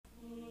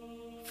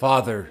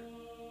Father,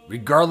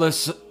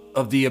 regardless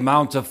of the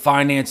amount of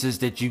finances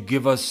that you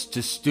give us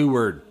to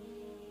steward,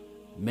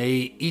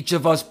 may each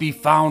of us be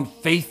found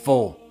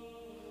faithful.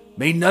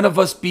 May none of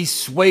us be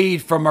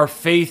swayed from our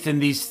faith in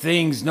these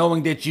things,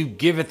 knowing that you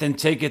giveth and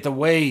taketh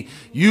away.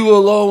 You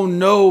alone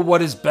know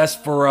what is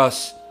best for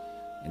us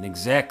and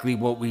exactly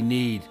what we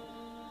need.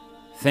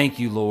 Thank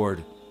you,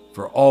 Lord,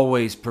 for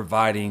always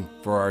providing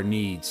for our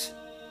needs.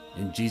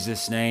 In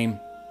Jesus' name,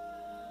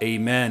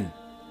 amen.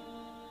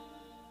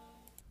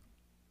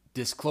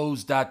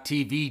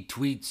 Disclosed.tv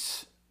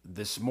tweets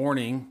this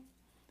morning,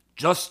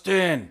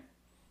 Justin,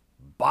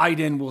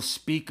 Biden will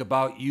speak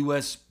about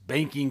U.S.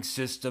 banking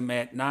system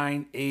at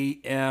 9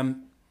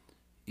 a.m.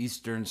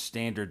 Eastern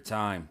Standard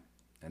Time.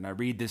 And I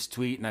read this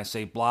tweet and I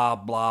say, blah,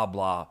 blah,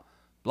 blah,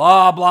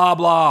 blah, blah,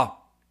 blah.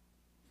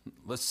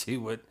 Let's see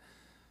what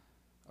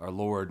our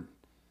Lord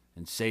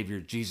and Savior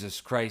Jesus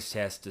Christ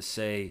has to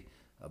say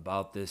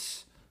about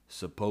this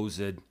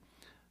supposed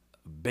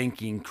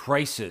banking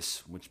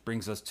crisis, which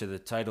brings us to the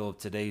title of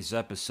today's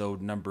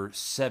episode, number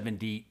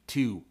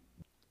 72.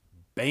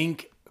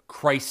 Bank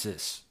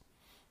crisis,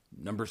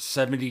 number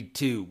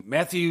 72.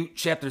 Matthew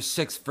chapter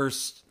 6,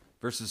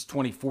 verses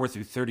 24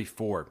 through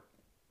 34.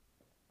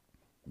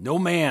 No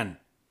man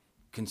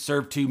can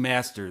serve two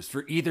masters,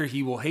 for either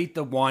he will hate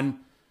the one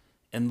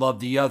and love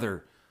the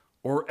other,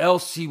 or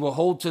else he will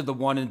hold to the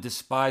one and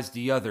despise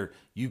the other.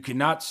 You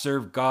cannot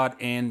serve God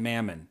and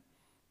mammon.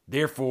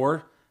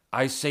 Therefore,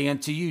 I say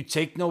unto you,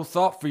 take no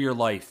thought for your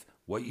life,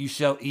 what you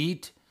shall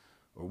eat,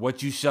 or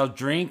what you shall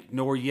drink,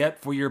 nor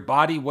yet for your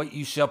body what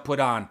you shall put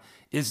on.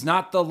 Is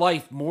not the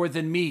life more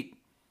than meat,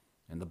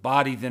 and the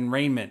body than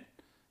raiment?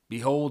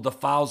 Behold the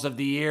fowls of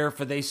the air,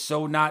 for they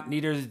sow not,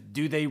 neither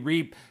do they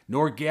reap,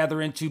 nor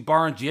gather into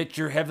barns, yet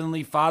your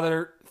heavenly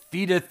Father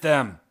feedeth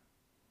them.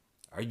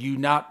 Are you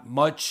not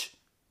much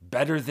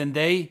better than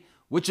they?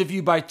 Which of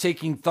you by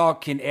taking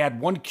thought can add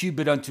 1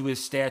 cubit unto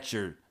his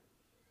stature?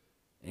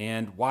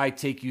 And why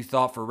take you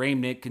thought for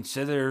raiment?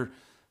 Consider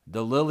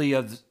the lilies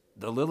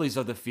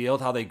of the field,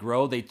 how they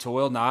grow. They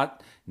toil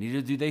not, neither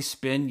do they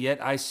spin.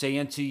 Yet I say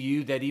unto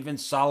you that even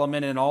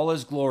Solomon in all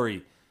his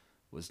glory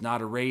was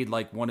not arrayed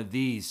like one of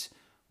these.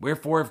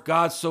 Wherefore, if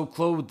God so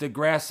clothed the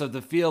grass of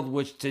the field,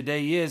 which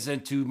today is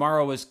and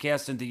tomorrow is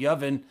cast into the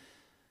oven,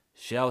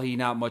 shall he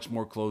not much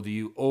more clothe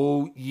you,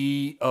 O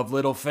ye of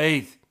little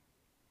faith?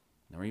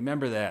 Now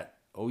remember that,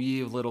 O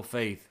ye of little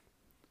faith.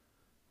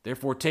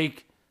 Therefore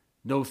take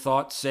no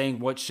thought, saying,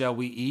 what shall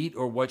we eat,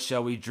 or what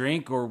shall we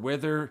drink, or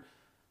whither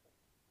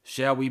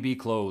shall we be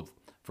clothed?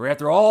 For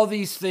after all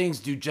these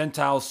things do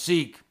Gentiles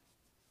seek.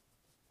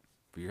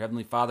 For your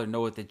heavenly Father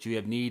knoweth that you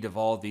have need of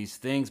all these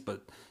things,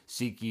 but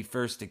seek ye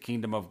first the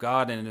kingdom of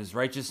God and his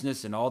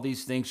righteousness, and all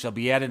these things shall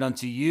be added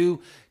unto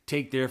you.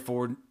 Take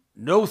therefore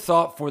no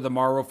thought for the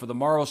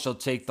morrow shall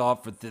take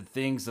thought for the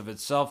things of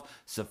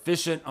itself.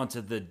 Sufficient unto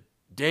the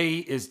day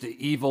is the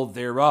evil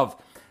thereof.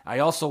 I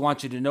also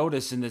want you to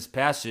notice in this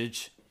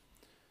passage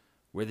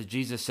where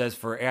Jesus says,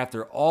 for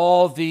after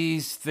all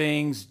these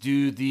things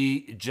do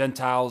the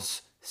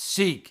Gentiles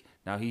seek.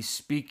 Now he's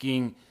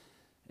speaking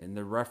in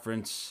the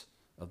reference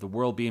of the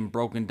world being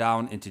broken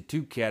down into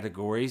two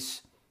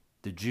categories,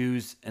 the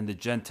Jews and the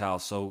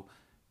Gentiles. So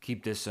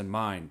keep this in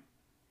mind.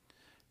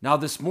 Now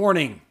this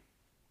morning,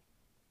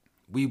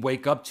 we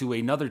wake up to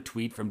another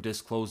tweet from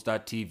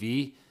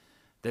Disclosed.tv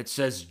that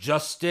says,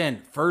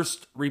 Justin,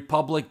 First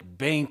Republic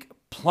Bank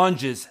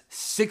plunges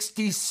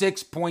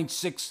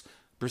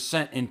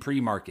 66.6% in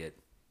pre-market.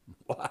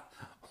 Why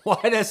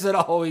does it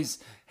always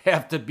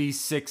have to be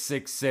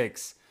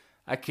 666?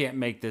 I can't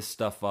make this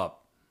stuff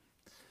up.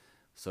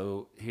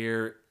 So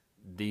here,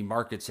 the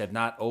markets have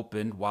not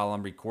opened while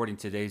I'm recording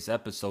today's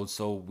episode,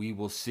 so we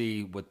will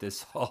see what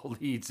this all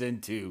leads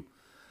into.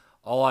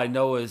 All I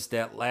know is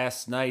that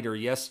last night or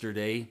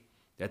yesterday,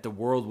 that the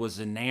world was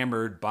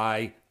enamored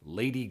by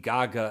Lady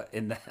Gaga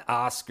in the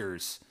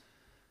Oscars.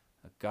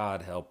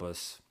 God help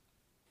us.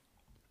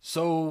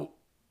 So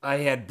I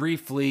had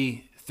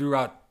briefly threw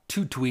out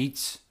 2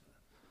 tweets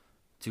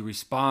to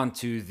respond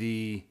to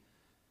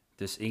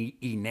this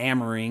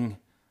enamoring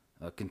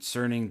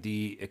concerning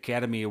the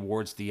Academy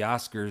Awards, the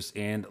Oscars,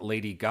 and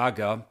Lady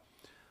Gaga.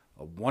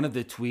 One of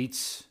the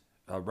tweets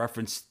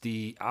referenced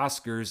the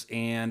Oscars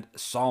and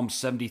Psalm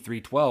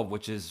 73:12,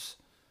 which is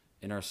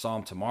in our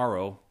psalm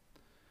tomorrow.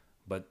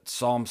 But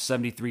Psalm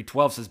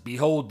 73:12 says,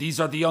 behold, these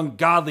are the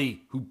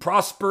ungodly who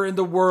prosper in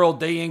the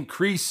world. They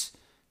increase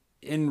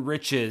in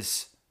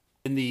riches.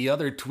 And the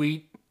other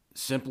tweet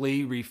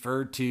simply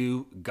referred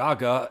to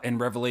Gaga in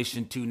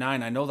Revelation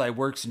 2:9. I know thy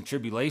works in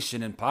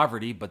tribulation and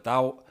poverty, but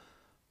thou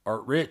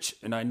art rich.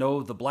 And I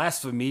know the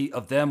blasphemy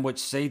of them which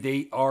say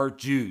they are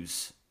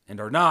Jews, and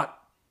are not,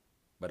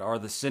 but are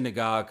the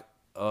synagogue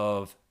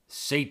of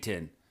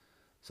Satan.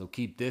 So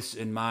keep this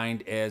in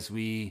mind as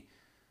we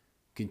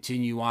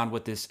continue on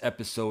with this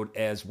episode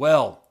as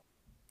well.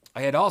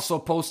 I had also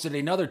posted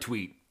another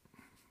tweet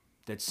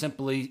that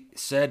simply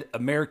said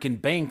American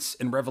banks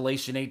in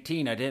Revelation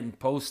 18. I didn't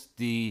post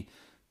the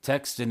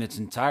text in its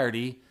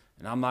entirety.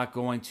 And I'm not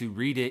going to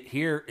read it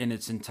here in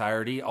its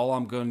entirety. All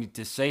I'm going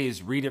to say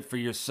is read it for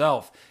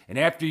yourself. And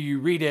after you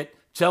read it,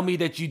 tell me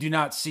that you do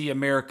not see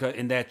America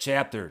in that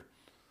chapter.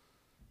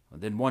 And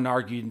then one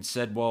argued and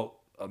said, well,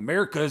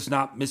 America is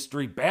not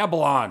Mystery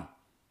Babylon.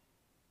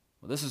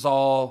 Well, this is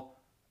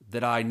all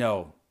that I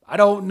know. I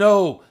don't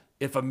know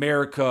if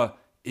America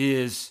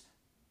is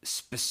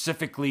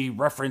specifically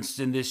referenced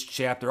in this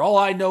chapter. All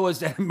I know is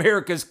that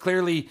America is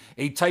clearly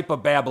a type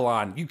of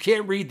Babylon. You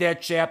can't read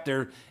that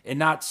chapter and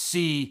not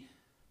see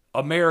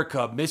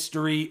America,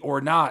 mystery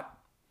or not.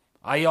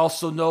 I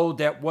also know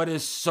that what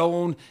is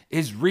sown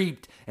is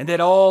reaped, and that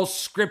all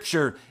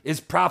scripture is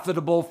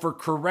profitable for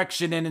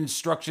correction and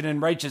instruction in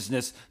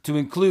righteousness, to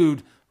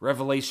include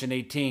Revelation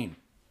 18.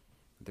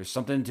 There's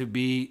something to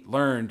be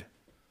learned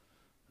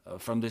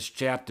from this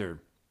chapter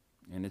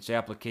and its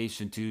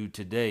application to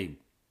today.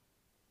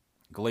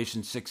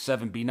 Galatians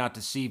 6:7, be not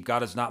deceived,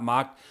 God is not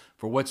mocked,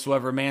 for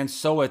whatsoever man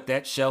soweth,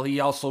 that shall he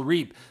also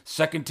reap.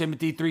 2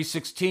 Timothy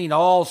 3:16,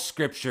 all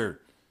scripture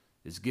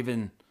is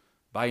given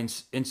by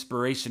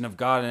inspiration of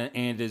God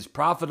and is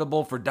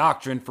profitable for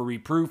doctrine, for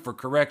reproof, for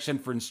correction,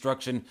 for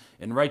instruction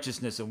in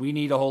righteousness. And we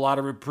need a whole lot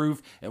of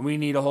reproof, and we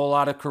need a whole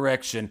lot of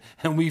correction.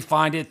 And we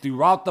find it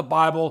throughout the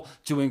Bible,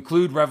 to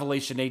include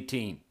Revelation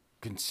 18.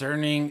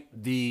 Concerning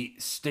the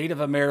state of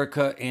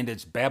America and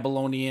its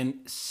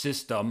Babylonian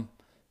system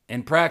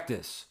and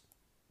practice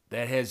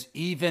that has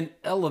even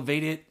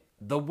elevated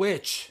the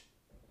witch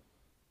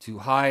to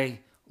high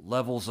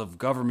levels of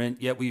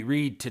government. Yet we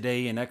read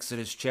today in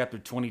Exodus chapter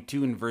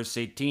 22 and verse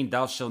 18,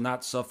 thou shalt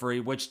not suffer a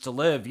witch to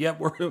live.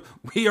 Yet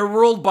we are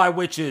ruled by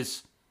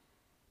witches.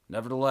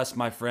 Nevertheless,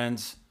 my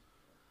friends,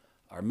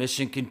 our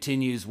mission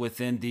continues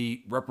within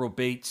the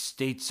reprobate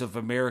states of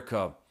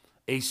America,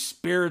 a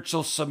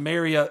spiritual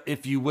Samaria,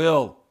 if you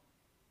will.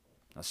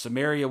 Now,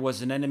 Samaria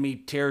was an enemy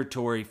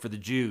territory for the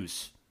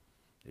Jews.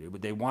 They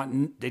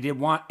didn't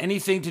want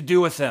anything to do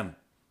with them.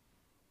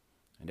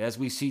 And as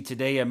we see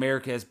today,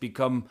 America has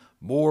become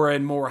more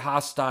and more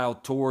hostile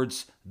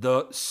towards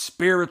the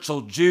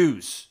spiritual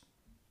Jews.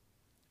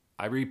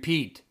 I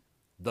repeat,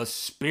 the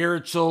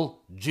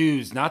spiritual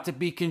Jews, not to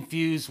be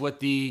confused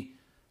with the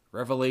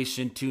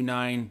Revelation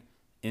 2:9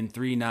 and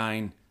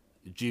 3:9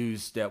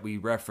 Jews that we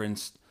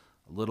referenced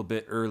a little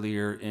bit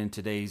earlier in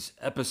today's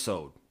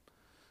episode.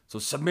 So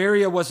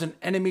Samaria was an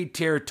enemy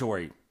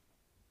territory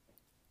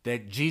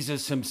that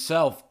Jesus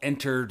himself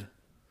entered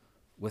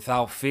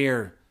without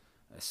fear.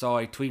 I saw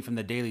a tweet from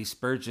the Daily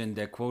Spurgeon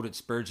that quoted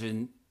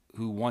Spurgeon,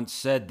 who once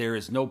said, there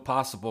is no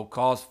possible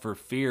cause for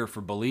fear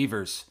for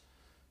believers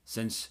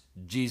since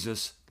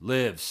Jesus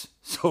lives.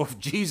 So if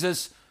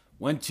Jesus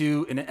went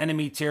to an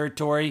enemy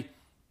territory,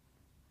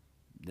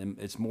 then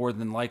it's more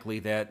than likely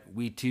that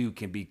we too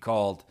can be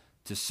called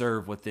to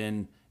serve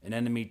within an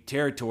enemy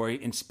territory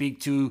and speak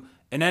to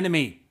an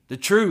enemy the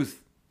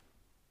truth.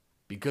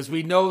 Because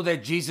we know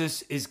that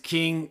Jesus is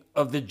King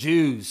of the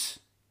Jews,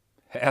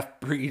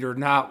 half-breed or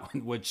not,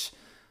 which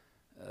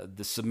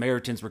the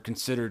Samaritans were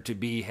considered to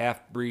be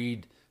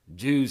half-breed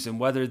Jews. And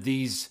whether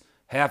these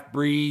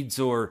half-breeds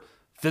or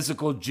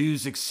physical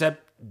Jews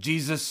accept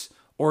Jesus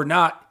or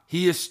not,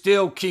 he is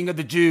still King of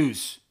the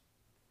Jews.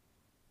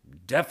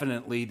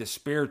 Definitely the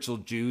spiritual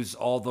Jews,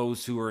 all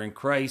those who are in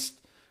Christ.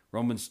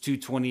 Romans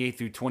 2:28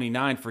 through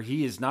 29, for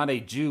he is not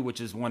a Jew,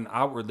 which is one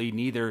outwardly,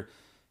 neither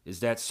is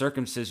that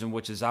circumcision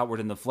which is outward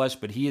in the flesh,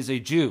 but he is a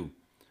Jew,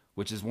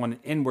 which is one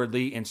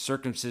inwardly, and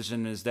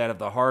circumcision is that of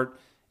the heart,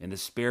 in the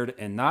spirit,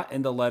 and not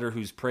in the letter,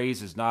 whose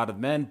praise is not of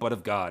men, but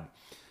of God.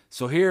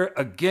 So here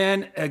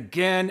again,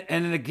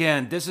 and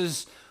again, this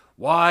is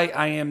why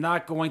I am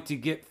not going to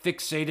get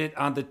fixated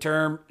on the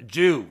term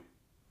Jew.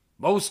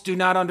 Most do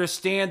not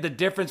understand the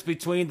difference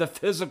between the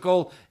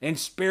physical and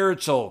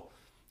spiritual,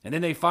 and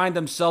then they find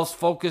themselves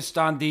focused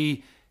on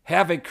the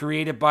havoc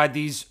created by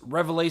these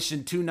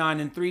Revelation 2:9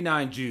 and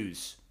 3:9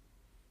 Jews.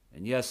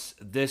 And yes,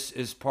 this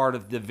is part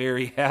of the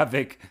very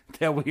havoc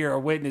that we are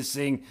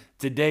witnessing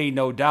today,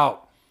 no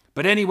doubt.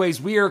 But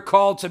anyways, we are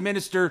called to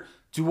minister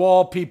to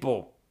all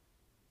people,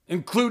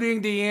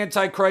 including the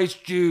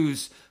Antichrist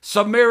Jews,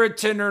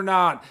 Samaritan or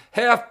not,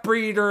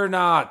 half-breed or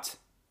not,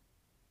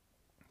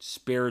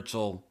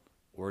 spiritual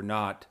or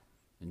not.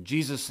 And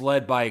Jesus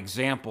led by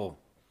example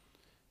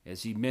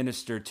as he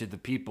ministered to the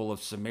people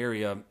of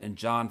Samaria in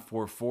John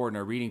 4:4 in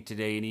our reading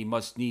today, and he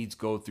must needs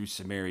go through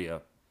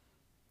Samaria.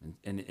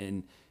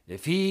 And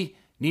if he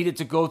needed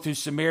to go through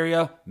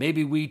Samaria,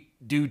 maybe we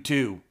do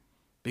too,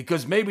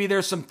 because maybe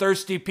there's some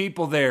thirsty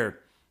people there.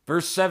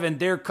 Verse 7,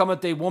 there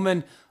cometh a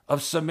woman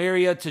of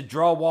Samaria to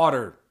draw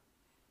water.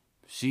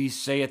 She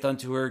saith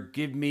unto her,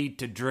 give me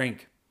to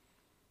drink.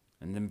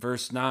 And then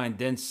verse 9,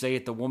 then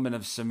saith the woman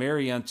of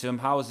Samaria unto him,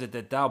 how is it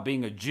that thou,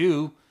 being a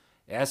Jew,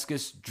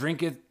 askest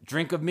drink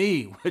of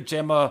me, which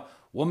am a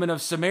woman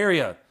of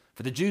Samaria?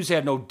 For the Jews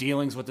had no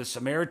dealings with the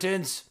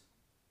Samaritans.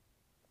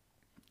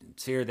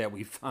 It's here that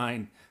we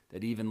find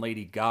that even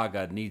Lady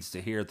Gaga needs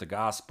to hear the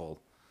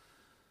gospel.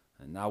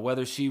 And now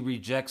whether she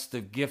rejects the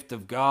gift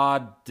of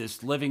God,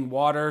 this living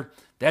water,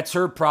 that's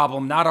her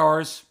problem, not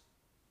ours.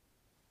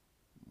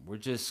 We're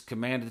just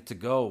commanded to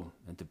go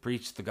and to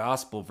preach the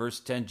gospel.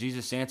 Verse 10,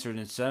 Jesus answered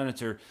and said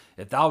unto her,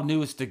 If thou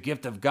knewest the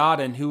gift of God,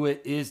 and who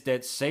it is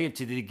that saith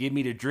to thee, Give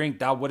me to drink,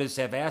 thou wouldest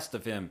have asked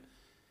of him,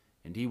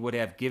 and he would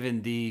have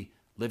given thee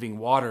living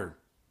water.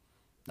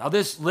 Now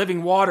this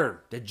living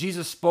water that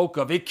Jesus spoke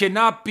of, it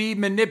cannot be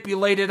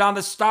manipulated on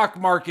the stock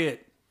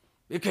market.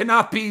 It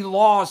cannot be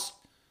lost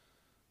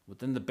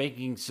within the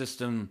banking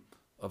system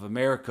of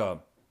America.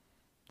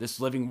 This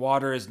living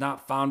water is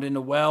not found in a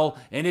well,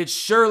 and it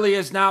surely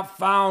is not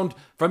found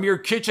from your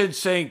kitchen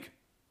sink.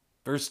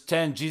 Verse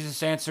 10,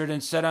 Jesus answered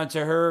and said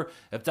unto her,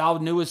 If thou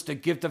knewest the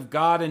gift of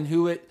God, and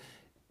who it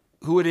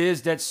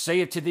is that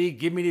saith to thee,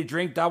 Give me to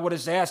drink, thou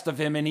wouldest asked of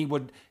him, and he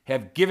would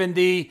have given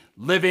thee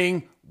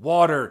living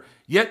water.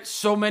 Yet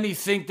so many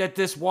think that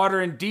this water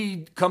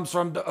indeed comes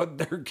from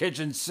their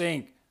kitchen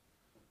sink.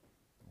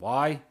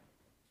 Why?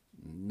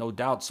 No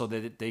doubt so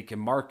that they can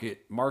market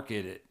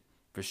it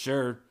for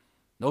sure.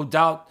 No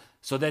doubt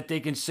so that they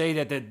can say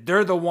that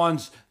they're the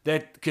ones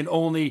that can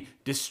only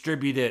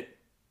distribute it.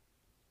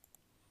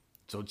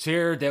 So it's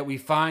here that we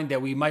find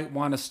that we might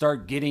want to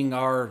start getting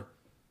our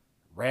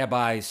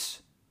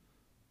rabbis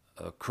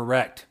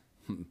correct.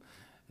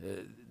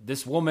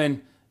 This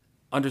woman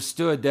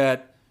understood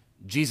that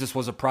Jesus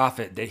was a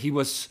prophet, that he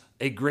was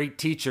a great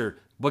teacher.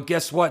 But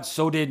guess what?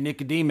 So did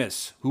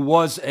Nicodemus, who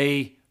was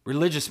a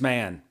religious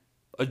man,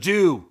 a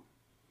Jew.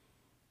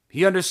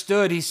 He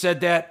understood. He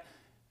said that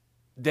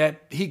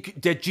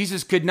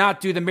Jesus could not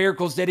do the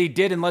miracles that he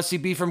did unless he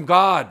be from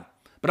God.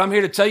 But I'm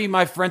here to tell you,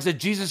 my friends, that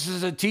Jesus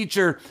is a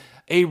teacher,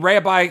 a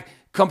rabbi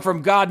come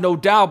from God, no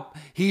doubt.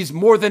 He's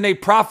more than a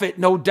prophet,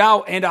 no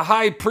doubt, and a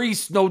high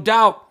priest, no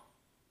doubt.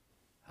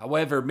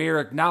 However, mere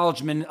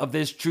acknowledgement of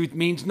this truth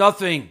means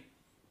nothing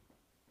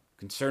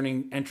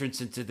concerning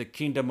entrance into the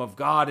kingdom of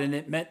God, and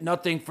it meant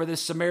nothing for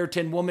this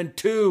Samaritan woman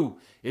too,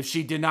 if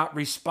she did not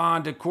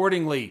respond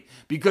accordingly,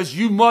 because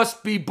you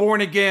must be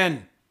born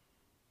again.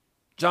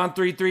 John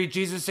 3:3,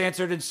 Jesus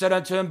answered and said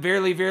unto him,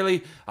 Verily,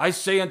 verily, I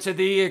say unto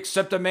thee,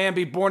 except a man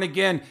be born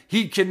again,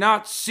 he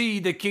cannot see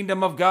the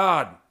kingdom of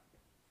God.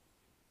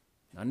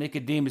 Now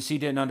Nicodemus, he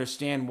didn't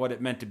understand what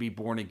it meant to be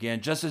born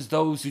again, just as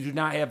those who do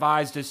not have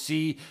eyes to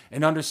see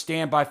and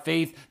understand by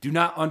faith do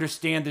not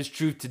understand this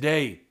truth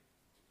today.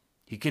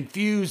 He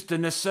confused the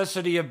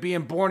necessity of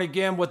being born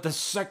again with the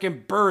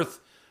second birth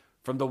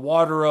from the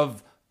water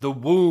of the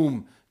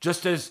womb,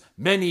 just as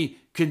many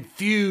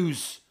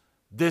confuse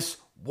this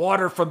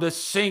water from the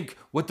sink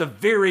with the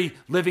very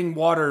living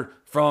water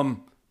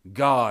from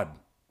God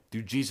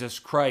through Jesus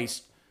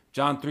Christ.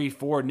 John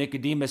 3:4,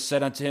 Nicodemus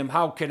said unto him,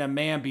 How can a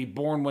man be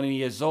born when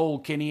he is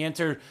old? Can he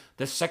enter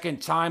the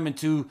second time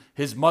into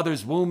his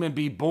mother's womb and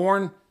be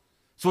born?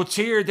 So it's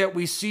here that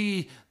we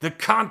see the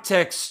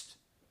context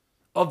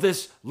of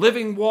this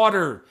living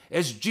water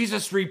as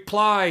Jesus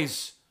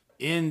replies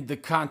in the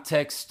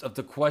context of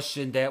the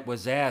question that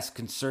was asked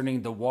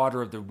concerning the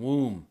water of the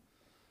womb.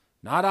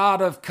 Not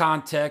out of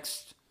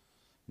context,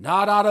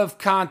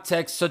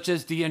 such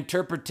as the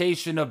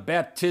interpretation of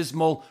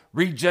baptismal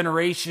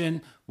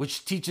regeneration,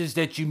 which teaches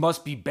that you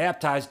must be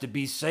baptized to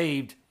be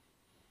saved.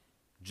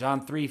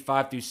 John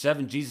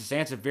 3:5-7, Jesus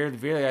answered, Verily,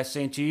 verily, I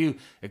say unto you,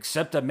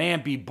 except a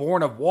man be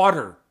born of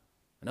water,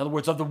 in other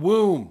words, of the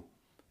womb,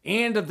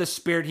 and of the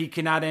Spirit, he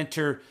cannot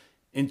enter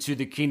into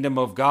the kingdom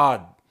of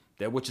God.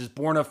 That which is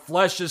born of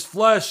flesh is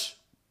flesh.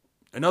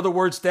 In other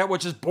words, that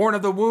which is born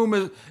of the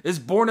womb is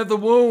born of the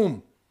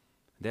womb.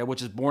 That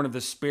which is born of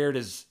the Spirit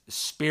is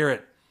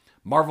spirit.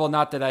 Marvel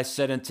not that I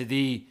said unto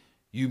thee,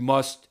 you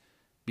must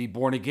be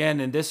born again.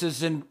 And this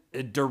is in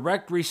a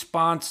direct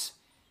response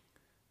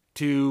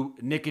to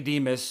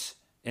Nicodemus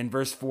in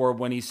verse 4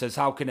 when he says,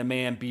 How can a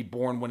man be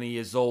born when he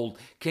is old?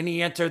 Can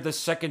he enter the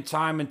second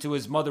time into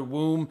his mother's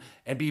womb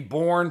and be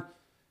born?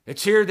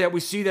 It's here that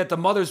we see that the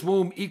mother's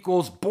womb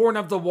equals born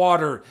of the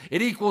water.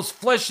 It equals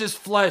flesh is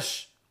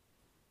flesh.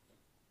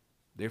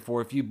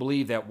 Therefore, if you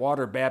believe that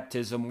water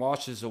baptism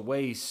washes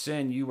away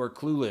sin, you are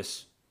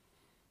clueless.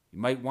 You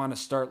might want to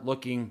start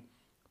looking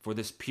for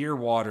this pure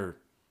water,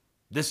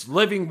 this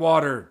living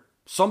water,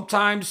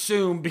 sometime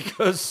soon,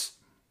 because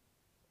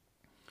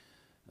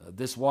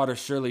this water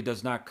surely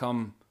does not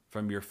come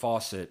from your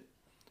faucet.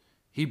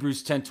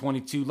 Hebrews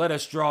 10:22, Let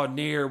us draw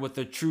near with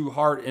a true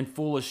heart and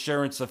full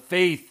assurance of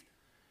faith,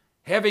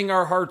 having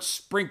our hearts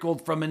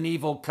sprinkled from an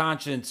evil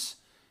conscience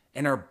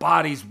and our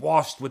bodies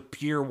washed with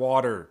pure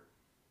water.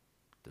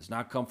 Does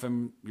not come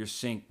from your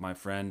sink, my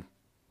friend.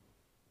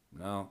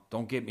 No,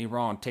 don't get me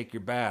wrong. Take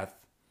your bath.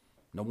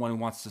 No one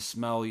wants to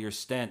smell your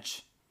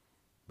stench.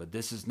 But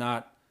this is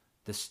not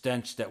the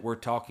stench that we're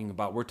talking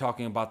about. We're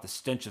talking about the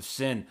stench of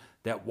sin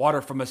that water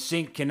from a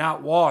sink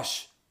cannot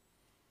wash.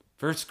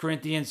 1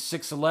 Corinthians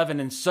 6:11,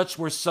 And such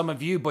were some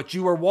of you, but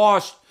you are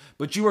washed,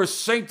 but you are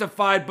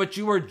sanctified, but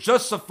you are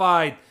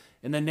justified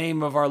in the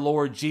name of our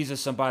Lord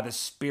Jesus and by the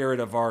Spirit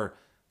of our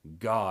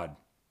God.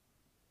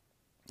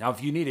 Now,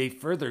 if you need a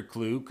further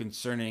clue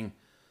concerning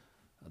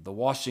the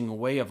washing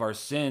away of our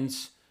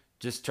sins,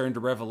 just turn to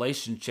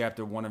Revelation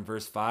chapter 1 and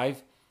verse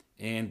 5,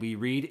 and we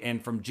read,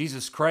 And from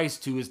Jesus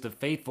Christ, who is the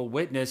faithful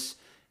witness,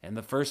 and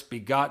the first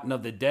begotten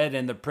of the dead,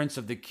 and the prince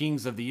of the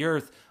kings of the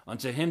earth,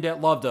 unto him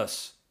that loved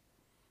us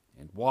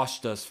and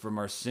washed us from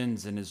our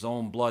sins in his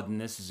own blood. And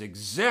this is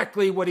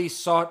exactly what he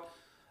sought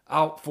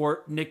out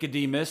for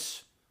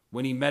Nicodemus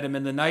when he met him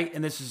in the night.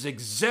 And this is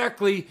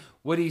exactly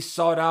what he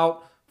sought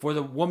out for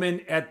the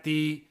woman at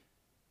the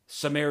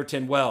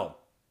Samaritan well.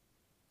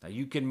 Now,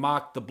 you can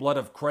mock the blood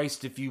of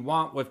Christ if you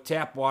want with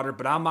tap water,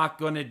 but I'm not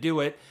going to do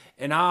it,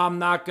 and I'm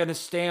not going to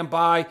stand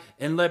by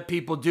and let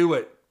people do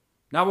it.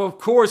 Now, of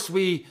course,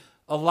 we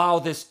allow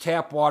this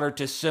tap water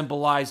to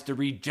symbolize the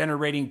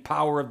regenerating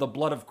power of the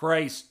blood of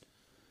Christ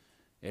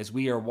as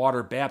we are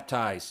water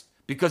baptized,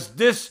 because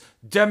this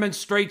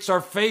demonstrates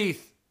our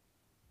faith.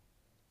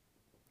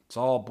 It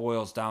all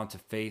boils down to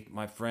faith,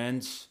 my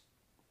friends.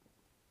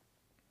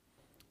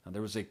 Now,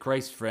 there was a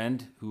Christ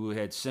friend who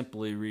had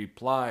simply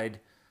replied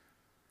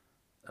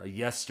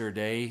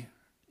yesterday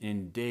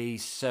in day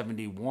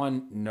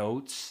 71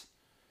 notes,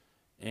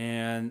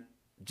 and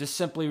just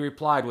simply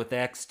replied with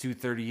Acts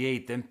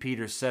 2:38. Then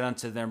Peter said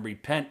unto them,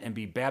 Repent and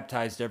be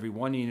baptized every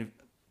one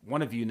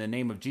of you in the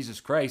name of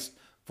Jesus Christ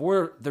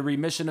for the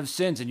remission of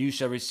sins, and you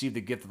shall receive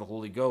the gift of the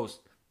Holy Ghost.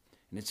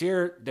 And it's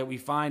here that we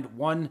find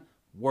one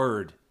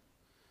word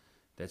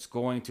that's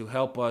going to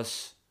help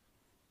us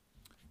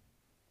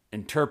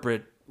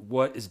interpret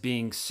what is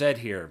being said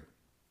here.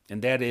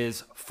 And that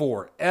is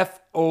for,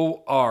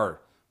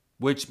 F-O-R,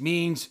 which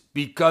means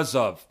because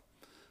of.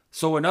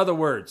 So in other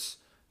words,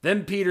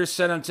 then Peter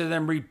said unto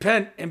them,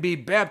 Repent and be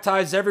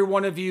baptized every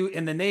one of you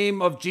in the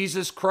name of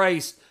Jesus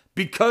Christ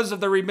because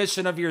of the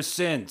remission of your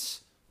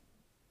sins.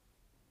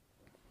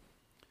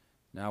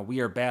 Now we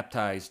are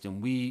baptized and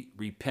we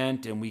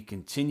repent and we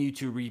continue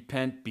to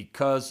repent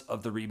because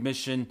of the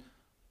remission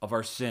of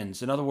our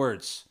sins. In other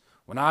words,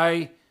 when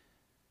I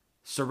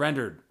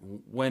surrendered,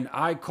 when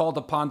I called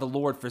upon the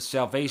Lord for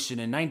salvation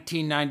in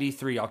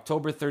 1993,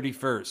 October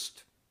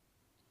 31st,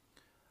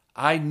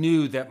 I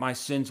knew that my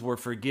sins were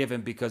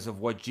forgiven because of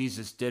what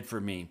Jesus did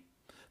for me.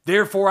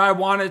 Therefore, I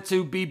wanted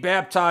to be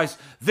baptized.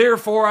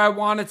 Therefore, I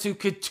wanted to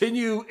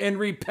continue in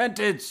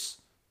repentance.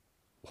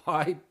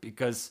 Why?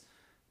 Because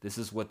this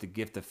is what the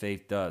gift of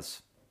faith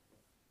does.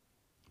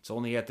 It's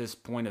only at this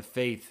point of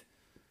faith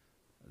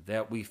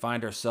that we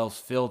find ourselves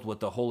filled with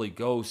the Holy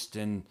Ghost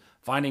and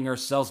finding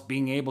ourselves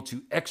being able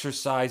to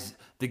exercise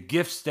the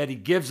gifts that he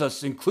gives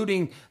us,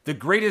 including the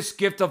greatest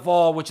gift of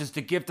all, which is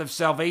the gift of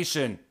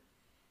salvation.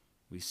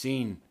 We've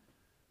seen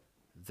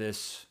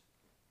this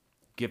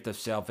gift of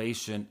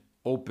salvation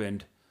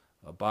opened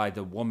by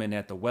the woman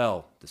at the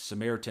well, the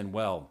Samaritan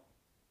well.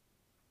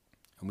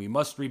 And we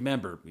must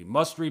remember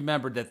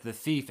that the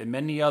thief and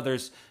many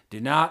others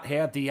did not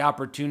have the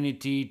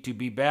opportunity to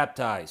be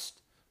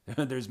baptized.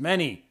 There's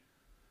many.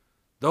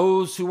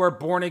 Those who are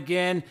born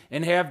again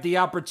and have the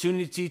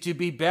opportunity to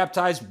be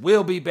baptized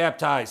will be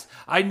baptized.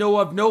 I know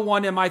of no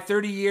one in my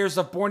 30 years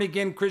of born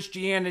again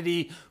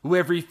Christianity who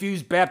have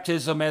refused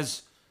baptism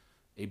as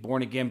a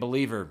born again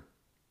believer.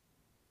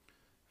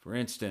 For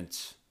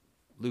instance,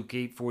 Luke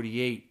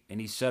 8:48,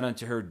 and he said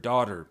unto her,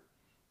 Daughter,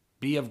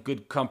 be of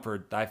good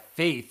comfort, thy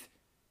faith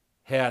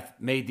hath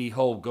made thee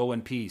whole, go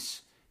in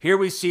peace. Here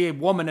we see a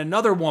woman,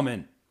 another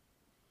woman,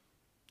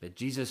 that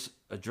Jesus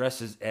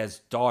addresses as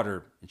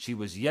daughter, and she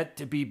was yet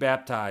to be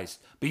baptized,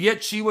 but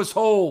yet she was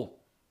whole.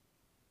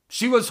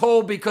 She was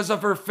whole because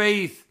of her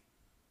faith.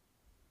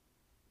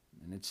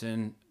 And it's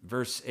in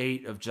verse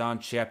 8 of John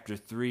chapter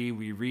 3,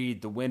 we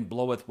read, The wind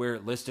bloweth where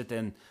it listeth,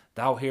 and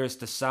thou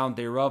hearest the sound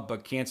thereof,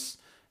 but canst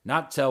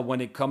not tell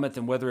when it cometh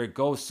and whither it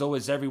goes. So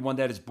is everyone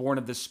that is born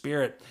of the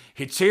Spirit.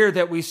 It's here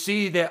that we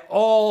see that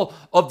all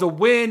of the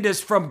wind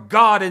is from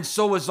God, and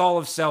so is all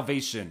of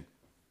salvation.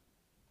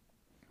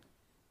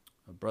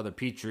 Brother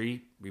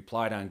Petrie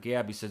replied on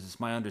Gab. He says, It's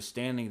my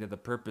understanding that the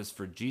purpose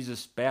for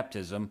Jesus'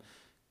 baptism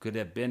could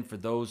have been for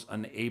those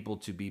unable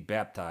to be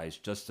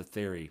baptized. Just a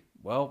theory.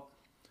 Well,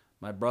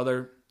 my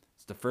brother,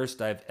 it's the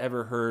first I've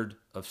ever heard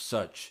of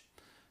such.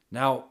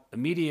 Now,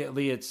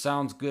 immediately it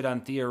sounds good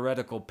on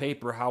theoretical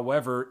paper.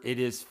 However, it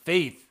is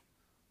faith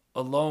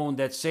alone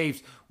that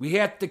saves. We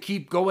have to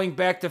keep going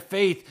back to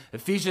faith.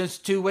 Ephesians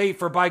 2:8,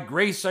 For by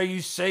grace are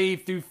you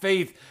saved through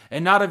faith,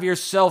 and not of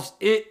yourselves.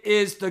 It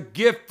is the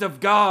gift of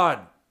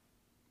God.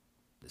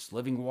 This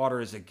living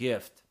water is a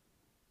gift.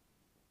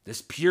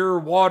 This pure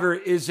water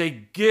is a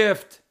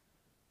gift.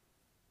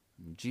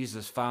 And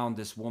Jesus found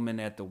this woman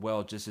at the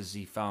well just as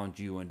he found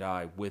you and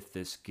I with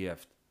this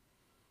gift.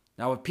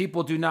 Now, if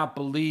people do not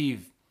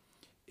believe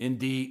in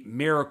the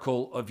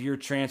miracle of your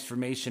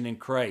transformation in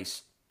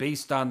Christ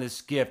based on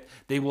this gift,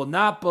 they will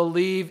not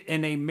believe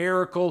in a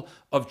miracle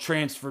of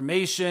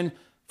transformation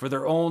for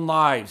their own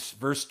lives.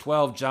 Verse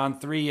 12, John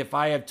 3, If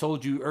I have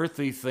told you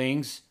earthly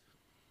things,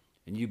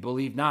 and you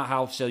believe not,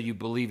 how shall you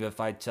believe if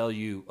I tell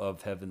you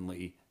of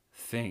heavenly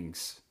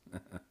things?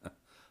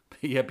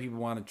 But yet people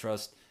want to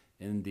trust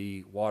in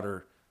the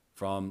water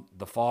from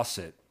the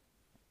faucet.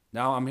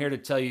 Now I'm here to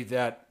tell you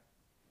that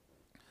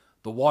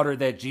the water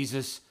that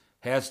Jesus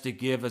has to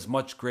give is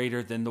much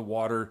greater than the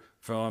water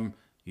from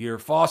your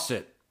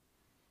faucet.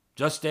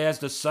 Just as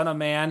the Son of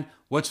Man,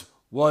 which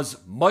was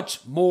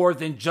much more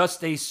than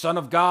just a son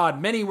of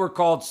God. Many were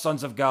called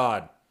sons of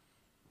God,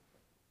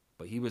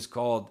 but he was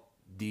called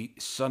the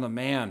Son of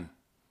Man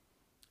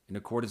in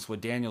accordance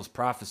with Daniel's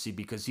prophecy,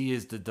 because he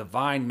is the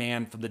divine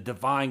man from the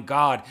divine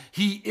God.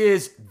 He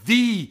is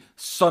the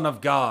Son of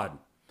God.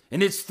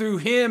 And it's through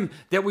him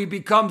that we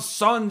become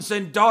sons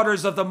and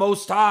daughters of the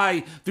Most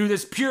High, through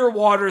this pure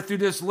water, through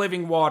this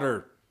living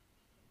water.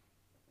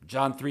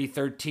 John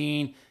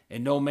 3:13,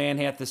 and no man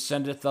hath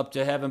ascended up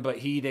to heaven, but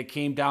he that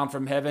came down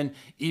from heaven,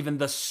 even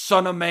the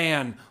Son of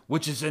Man,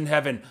 which is in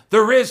heaven.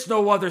 There is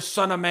no other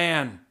Son of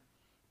Man,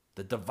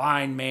 the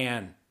divine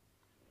man.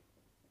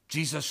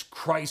 Jesus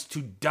Christ,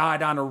 who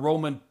died on a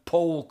Roman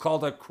pole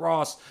called a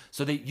cross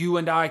so that you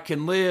and I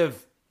can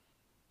live.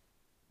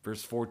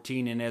 Verse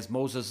 14, and as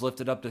Moses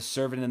lifted up the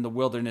servant in the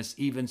wilderness,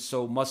 even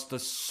so must the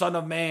Son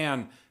of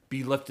Man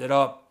be lifted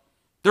up.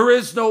 There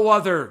is no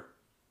other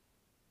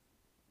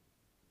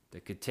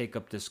that could take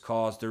up this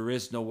cause. There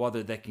is no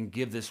other that can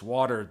give this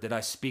water that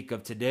I speak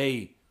of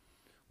today.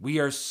 We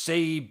are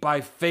saved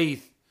by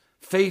faith,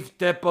 faith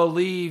that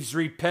believes,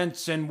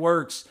 repents, and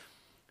works.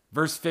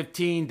 Verse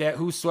 15, that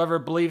whosoever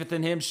believeth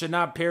in him should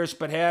not perish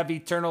but have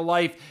eternal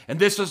life. And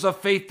this is a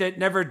faith that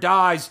never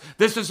dies.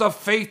 This is a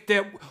faith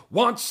that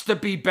wants to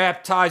be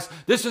baptized.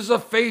 This is a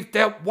faith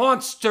that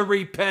wants to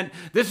repent.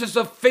 This is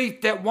a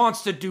faith that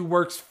wants to do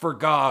works for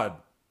God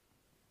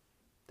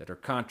that are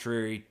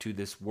contrary to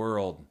this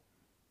world.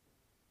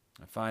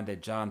 I find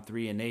that John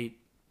 3 and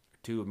 8 are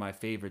two of my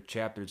favorite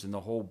chapters in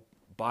the whole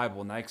Bible,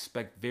 and I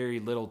expect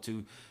very little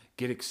to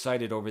get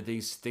excited over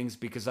these things,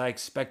 because I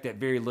expect that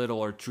very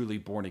little are truly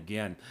born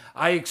again.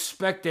 I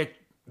expect that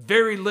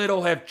very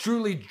little have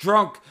truly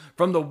drunk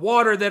from the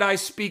water that I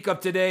speak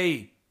of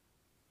today.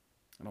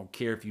 I don't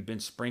care if you've been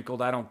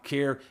sprinkled. I don't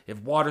care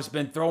if water's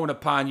been thrown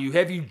upon you.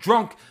 Have you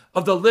drunk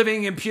of the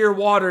living and pure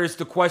water is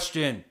the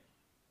question.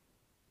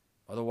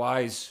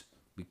 Otherwise,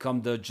 we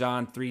come to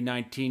John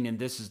 3:19, and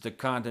this is the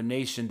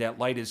condemnation, that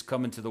light is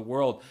come into the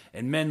world,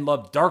 and men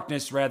love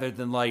darkness rather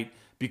than light,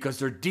 because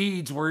their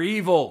deeds were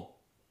evil.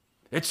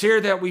 It's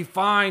here that we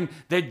find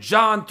that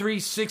John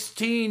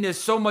 3:16 is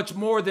so much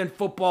more than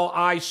football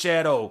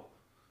eyeshadow.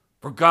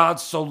 For God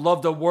so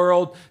loved the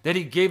world that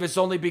he gave his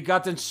only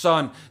begotten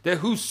Son, that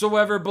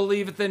whosoever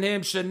believeth in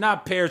him should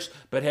not perish,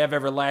 but have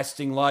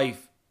everlasting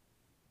life.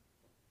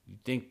 You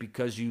think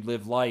because you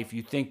live life,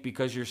 you think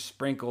because you're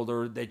sprinkled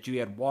or that you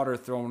had water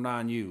thrown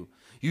on you,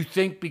 you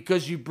think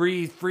because you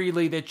breathe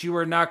freely that you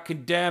are not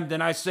condemned.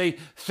 And I say,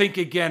 think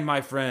again,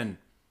 my friend.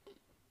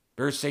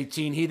 Verse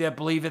 18, he that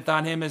believeth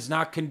on him is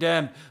not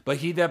condemned, but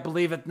he that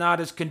believeth not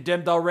is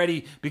condemned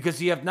already, because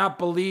he hath not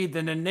believed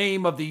in the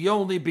name of the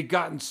only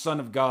begotten Son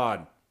of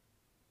God.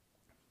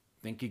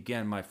 Think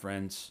again, my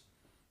friends.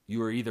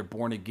 You are either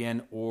born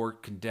again or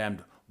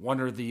condemned, one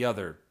or the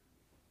other.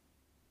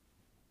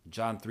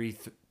 John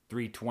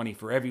 3:20,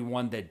 for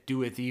everyone that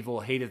doeth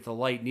evil hateth the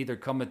light, neither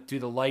cometh to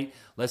the light,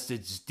 lest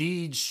its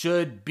deeds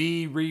should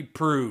be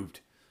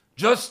reproved.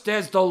 Just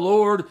as the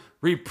Lord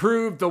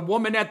reproved the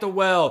woman at the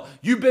well.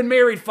 You've been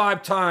married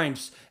 5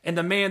 times, and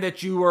the man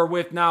that you are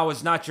with now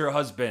is not your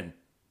husband.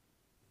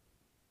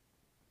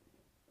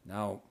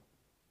 Now,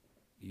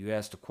 you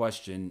asked the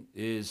question,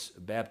 is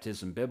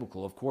baptism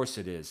biblical? Of course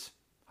it is.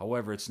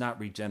 However, it's not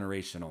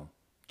regenerational.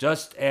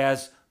 Just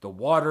as the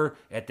water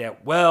at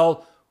that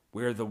well,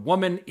 where the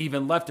woman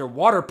even left her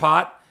water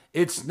pot,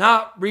 it's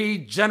not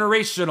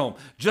regenerational.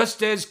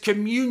 Just as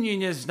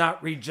communion is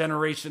not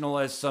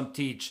regenerational, as some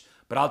teach.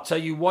 But I'll tell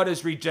you what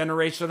is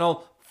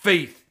regenerational: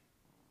 faith.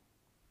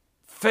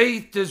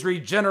 Faith is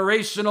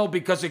regenerational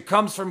because it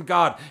comes from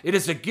God. It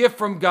is a gift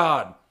from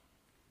God.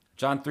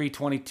 John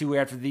 3:22,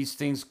 after these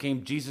things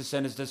came Jesus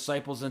and his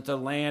disciples into the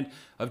land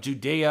of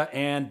Judea,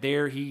 and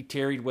there he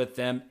tarried with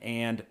them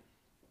and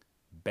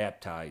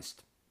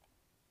baptized.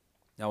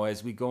 Now,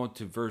 as we go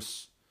into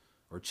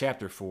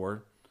chapter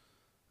 4,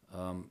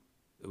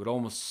 it would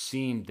almost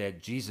seem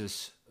that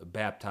Jesus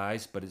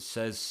baptized, but it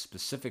says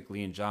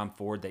specifically in John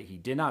 4 that he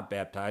did not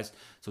baptize.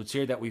 So it's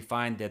here that we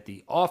find that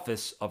the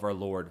office of our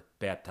Lord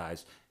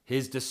baptized.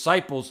 His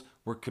disciples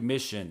were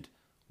commissioned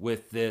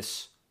with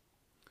this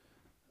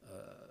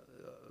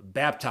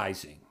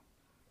baptizing.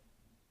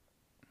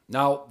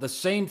 Now, the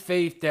same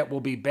faith that will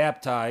be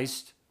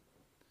baptized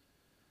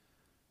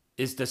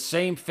is the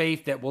same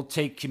faith that will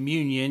take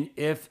communion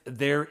if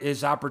there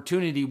is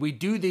opportunity. We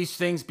do these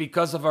things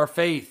because of our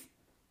faith.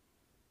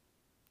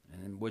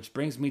 And which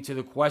brings me to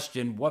the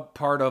question, what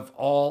part of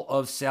all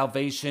of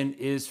salvation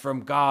is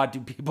from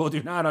God? People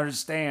do not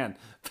understand.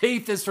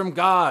 Faith is from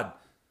God.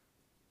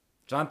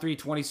 John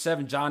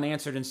 3:27, John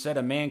answered and said,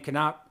 a man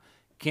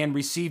can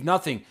receive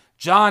nothing.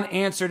 John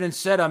answered and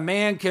said, a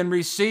man can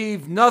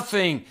receive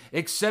nothing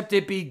except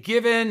it be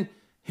given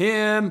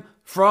him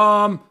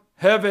from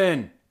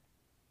heaven.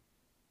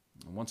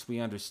 And once we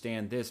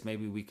understand this,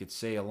 maybe we could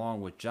say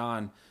along with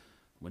John,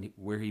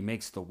 where he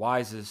makes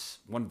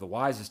one of the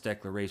wisest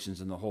declarations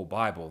in the whole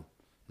Bible,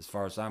 as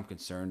far as I'm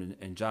concerned.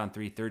 In John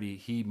 3:30,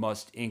 he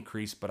must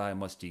increase, but I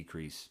must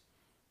decrease.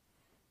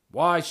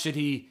 Why should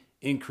he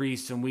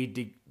increase and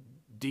we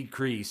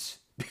decrease?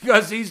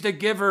 because he's the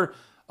giver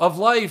of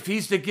life.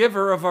 He's the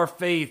giver of our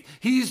faith.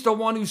 He's the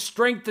one who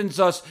strengthens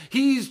us.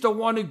 He's the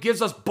one who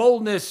gives us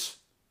boldness.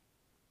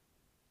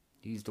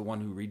 He's the one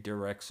who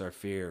redirects our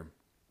fear.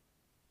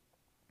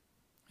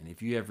 And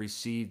if you have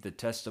received the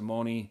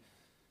testimony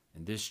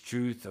and this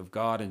truth of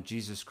God and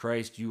Jesus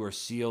Christ, you are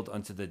sealed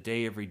unto the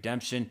day of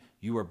redemption.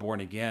 You are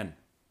born again.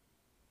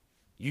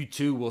 You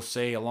too will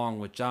say along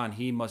with John,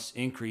 he must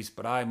increase,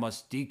 but I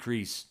must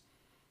decrease.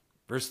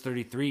 Verse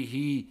 33,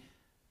 he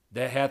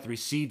that hath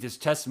received his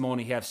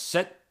testimony hath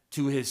set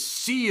to his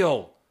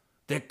seal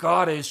that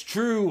God is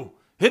true.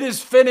 It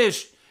is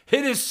finished.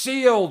 It is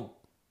sealed.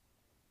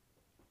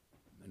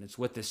 And it's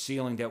with the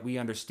sealing that we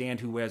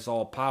understand who has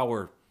all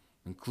power,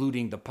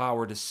 including the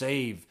power to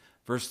save.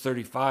 Verse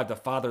 35, the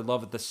Father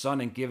loveth the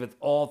Son and giveth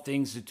all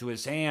things into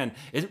his hand.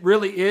 It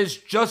really is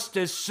just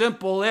as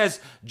simple as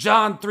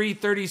John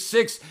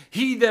 3:36.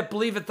 He that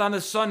believeth on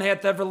the Son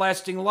hath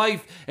everlasting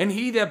life, and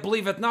he that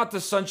believeth not the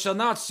Son shall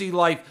not see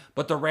life,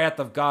 but the wrath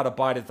of God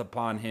abideth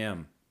upon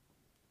him.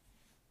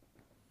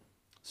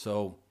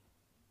 So,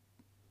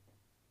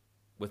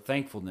 with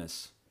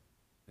thankfulness,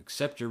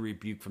 accept your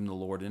rebuke from the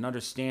Lord and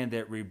understand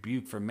that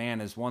rebuke from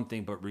man is one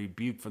thing, but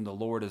rebuke from the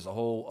Lord is a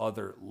whole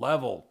other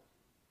level.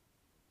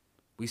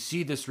 We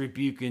see this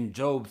rebuke in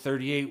Job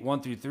 38,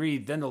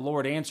 1-3. Then the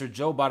Lord answered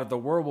Job out of the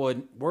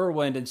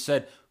whirlwind and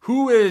said,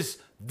 who is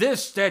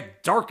this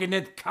that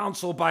darkeneth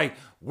counsel by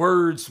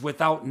words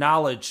without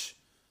knowledge?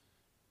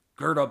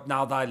 Gird up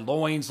now thy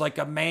loins like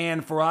a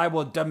man, for I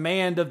will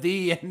demand of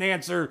thee, and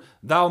answer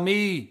thou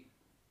me.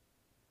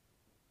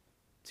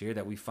 It's here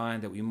that we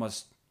find that we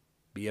must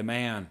be a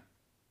man,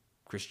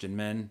 Christian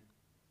men.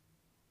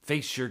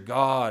 Face your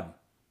God.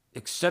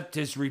 Accept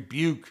his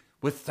rebuke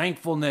with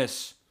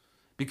thankfulness.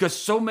 Because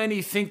so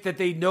many think that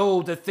they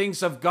know the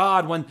things of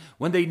God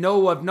when they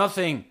know of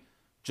nothing.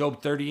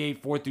 Job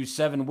 38,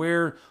 4-7.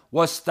 Where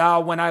wast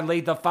thou when I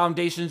laid the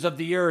foundations of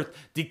the earth?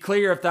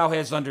 Declare if thou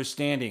hast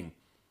understanding.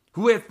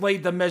 Who hath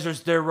laid the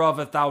measures thereof,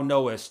 if thou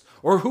knowest?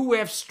 Or who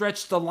hath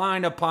stretched the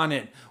line upon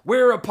it?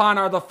 Whereupon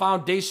are the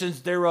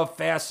foundations thereof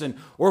fastened?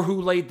 Or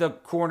who laid the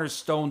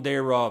cornerstone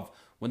thereof?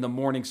 When the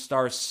morning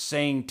stars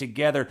sang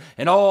together,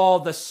 and all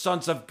the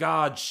sons of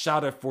God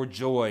shouted for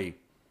joy.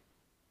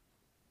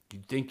 You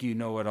think you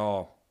know it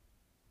all,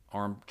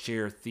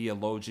 armchair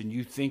theologian.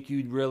 You think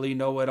you really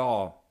know it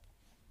all.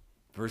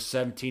 Verse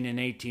 17 and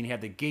 18,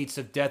 have the gates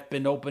of death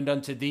been opened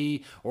unto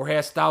thee? Or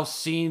hast thou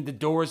seen the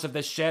doors of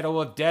the shadow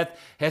of death?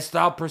 Hast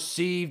thou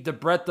perceived the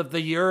breadth of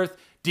the earth?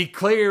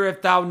 Declare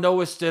if thou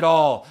knowest it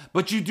all.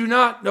 But you do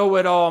not know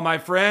it all, my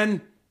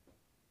friend.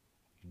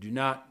 You do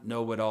not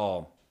know it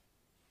all.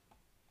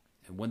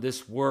 And when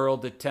this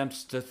world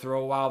attempts to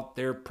throw out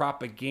their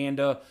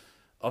propaganda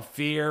of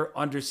fear,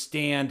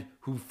 understand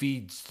who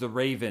feeds the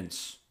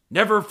ravens.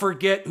 Never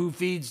forget who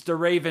feeds the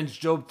ravens.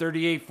 Job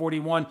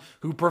 38:41,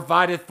 who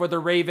provideth for the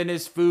raven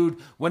his food.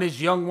 When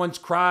his young ones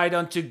cried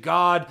unto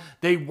God,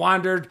 they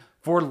wandered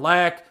for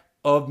lack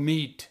of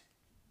meat.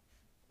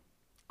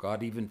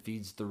 God even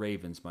feeds the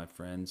ravens, my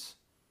friends.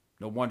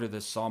 No wonder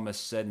the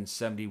psalmist said in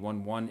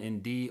 71:1,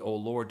 in thee, O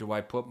Lord, do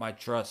I put my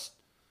trust.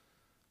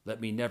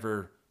 Let me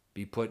never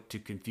be put to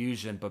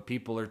confusion, but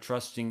people are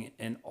trusting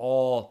in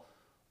all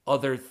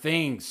other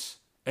things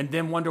and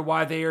then wonder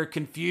why they are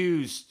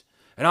confused.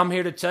 And I'm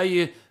here to tell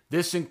you,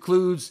 this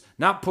includes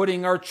not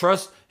putting our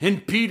trust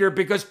in Peter,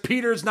 because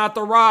Peter's not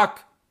the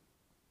rock.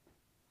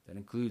 That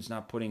includes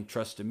not putting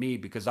trust in me,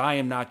 because I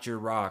am not your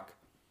rock.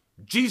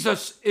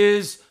 Jesus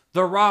is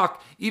the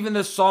rock. Even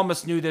the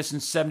psalmist knew this in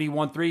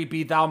 71:3.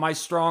 Be thou my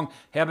strong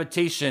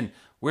habitation,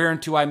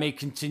 whereunto I may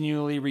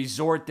continually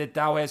resort, that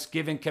thou hast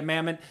given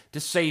commandment to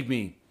save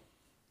me.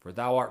 For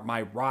thou art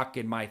my rock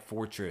and my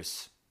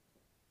fortress.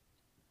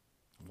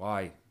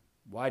 Why?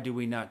 Why do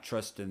we not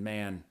trust in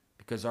man?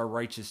 Because our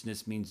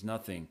righteousness means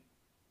nothing.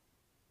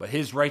 But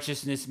his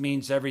righteousness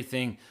means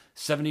everything.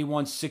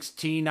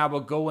 71:16, I will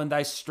go in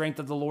thy strength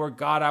of the Lord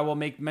God. I will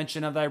make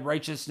mention of thy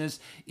righteousness,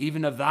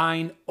 even of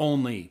thine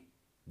only.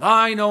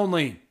 Thine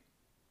only.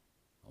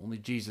 Only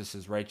Jesus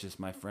is righteous,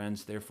 my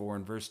friends. Therefore,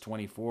 in verse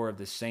 24 of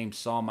this same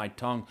psalm, my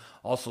tongue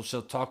also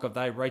shall talk of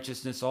thy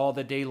righteousness all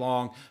the day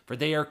long. For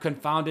they are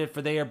confounded,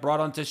 for they are brought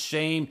unto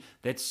shame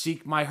that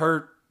seek my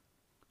hurt.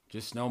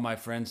 Just know, my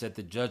friends, that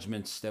the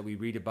judgments that we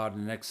read about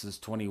in Exodus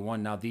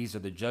 21, now these are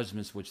the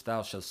judgments which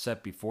thou shalt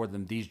set before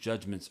them. These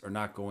judgments are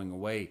not going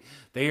away.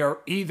 They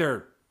are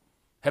either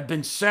have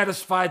been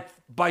satisfied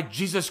by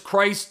Jesus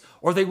Christ,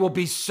 or they will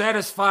be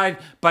satisfied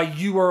by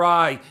you or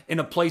I in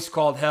a place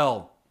called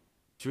hell.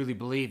 I truly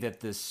believe that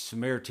this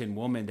Samaritan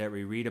woman that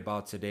we read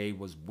about today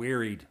was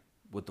wearied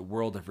with the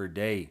world of her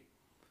day.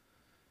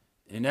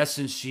 In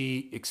essence,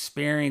 she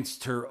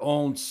experienced her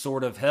own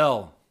sort of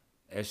hell,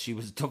 as she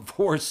was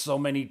divorced so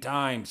many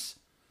times.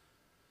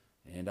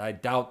 And I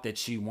doubt that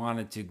she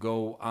wanted to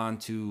go on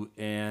to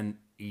an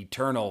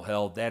eternal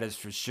hell, that is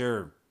for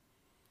sure.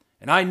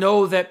 And I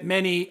know that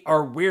many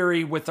are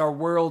weary with our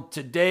world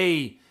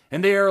today,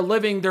 and they are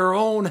living their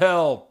own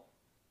hell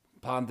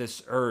upon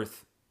this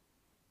earth.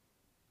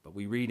 But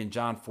we read in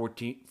John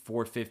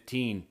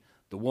 4:15,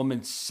 The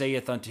woman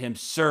saith unto him,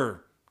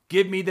 Sir,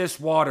 give me this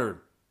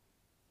water.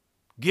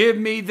 Give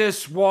me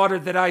this water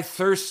that I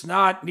thirst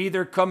not,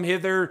 neither come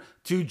hither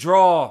to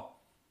draw.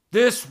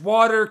 This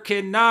water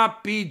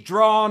cannot be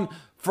drawn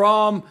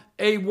from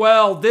a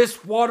well.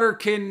 This water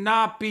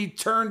cannot be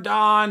turned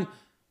on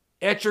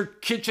at your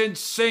kitchen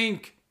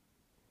sink.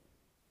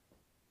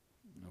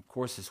 Of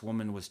course, this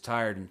woman was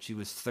tired and she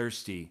was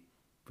thirsty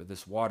for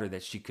this water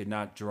that she could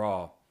not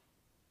draw.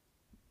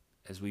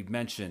 As we've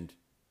mentioned,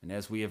 and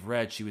as we have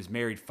read, she was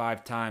married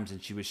 5 times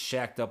and she was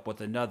shacked up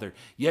with another.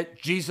 Yet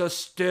Jesus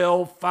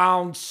still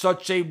found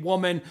such a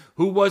woman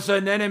who was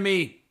an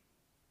enemy.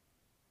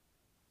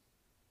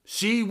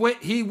 He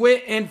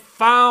went and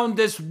found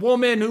this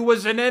woman who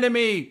was an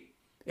enemy.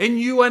 And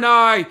you and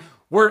I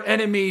were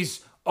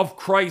enemies of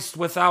Christ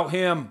without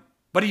him.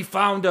 But he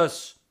found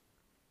us.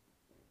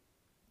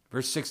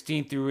 Verse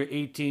 16 through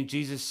 18,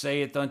 Jesus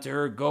saith unto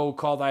her, Go,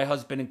 call thy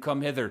husband, and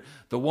come hither.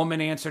 The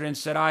woman answered and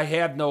said, I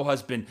have no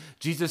husband.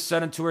 Jesus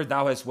said unto her,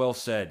 Thou hast well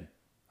said,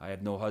 I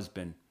have no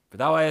husband. For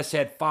thou hast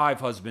had 5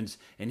 husbands,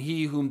 and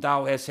he whom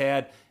thou hast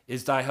had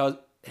is thy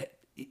husband,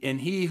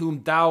 and he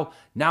whom thou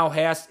now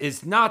hast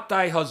is not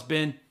thy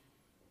husband.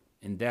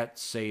 And that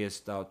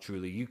sayest thou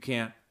truly. You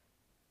can't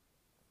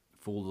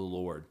fool the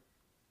Lord.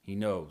 He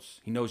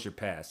knows. He knows your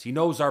past. He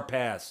knows our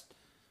past.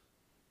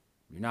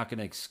 You're not going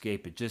to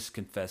escape it. Just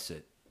confess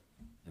it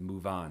and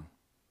move on.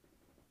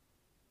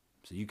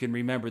 So you can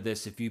remember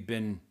this if you've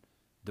been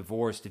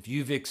divorced. If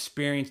you've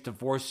experienced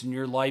divorce in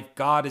your life,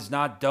 God is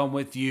not done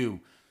with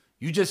you.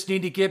 You just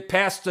need to get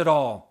past it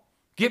all.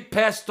 Get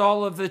past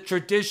all of the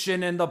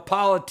tradition and the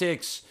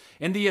politics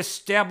and the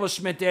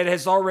establishment that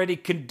has already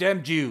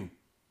condemned you.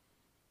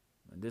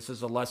 And this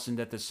is a lesson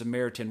that the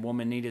Samaritan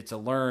woman needed to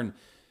learn,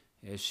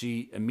 as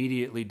she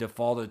immediately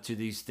defaulted to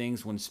these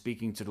things when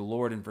speaking to the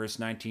Lord in verse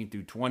 19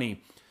 through 20.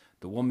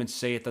 The woman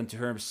saith unto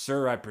him,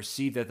 Sir, I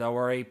perceive that thou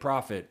art a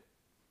prophet.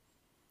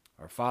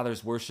 Our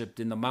fathers worshipped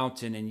in the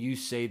mountain, and you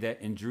say that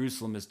in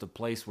Jerusalem is the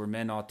place where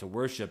men ought to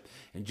worship.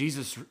 And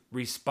Jesus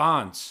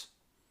responds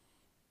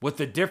with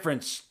the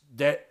difference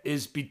that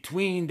is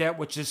between that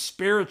which is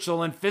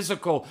spiritual and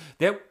physical,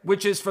 that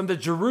which is from the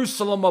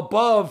Jerusalem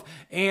above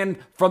and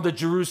from the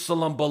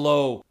Jerusalem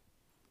below.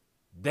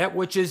 That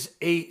which is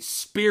a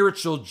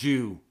spiritual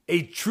Jew,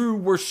 a true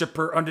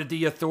worshiper under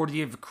the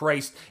authority of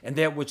Christ, and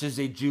that which is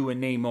a Jew in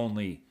name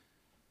only,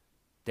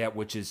 that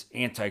which is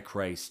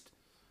Antichrist.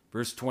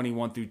 Verse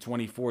 21 through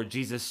 24,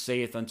 Jesus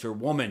saith unto her,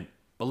 Woman,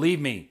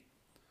 believe me,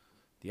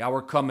 the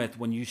hour cometh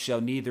when you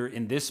shall neither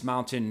in this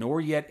mountain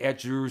nor yet at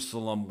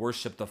Jerusalem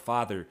worship the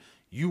Father.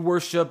 You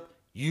worship,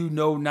 you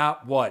know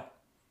not what.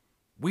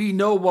 We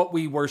know what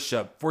we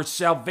worship, for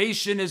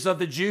salvation is of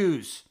the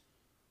Jews.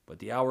 But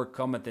the hour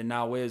cometh, and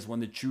now is, when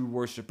the true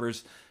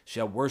worshipers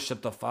shall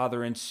worship the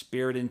Father in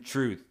spirit and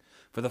truth.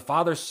 For the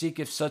Father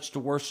seeketh such to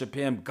worship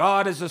him.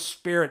 God is a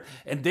spirit,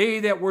 and they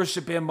that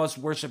worship him must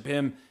worship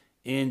him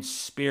in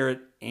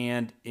spirit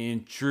and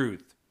in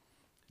truth.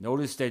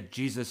 Notice that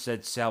Jesus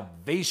said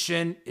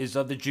salvation is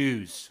of the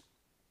Jews.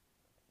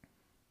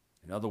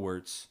 In other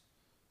words,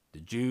 the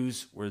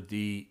Jews were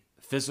the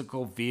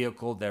physical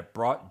vehicle that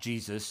brought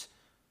Jesus,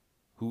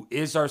 who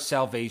is our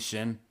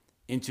salvation,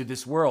 into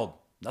this world.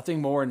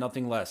 Nothing more and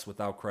nothing less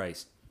without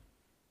Christ.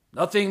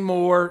 Nothing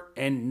more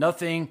and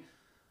nothing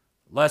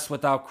less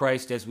without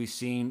Christ, as we've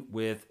seen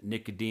with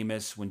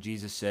Nicodemus when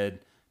Jesus said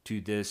to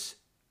this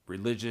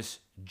religious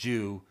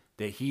Jew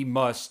that he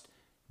must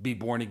be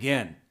born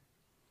again.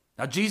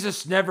 Now,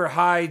 Jesus never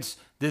hides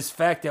this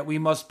fact that we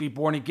must be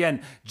born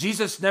again.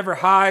 Jesus never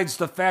hides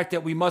the fact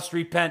that we must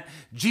repent.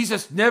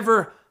 Jesus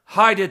never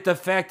hided the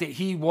fact that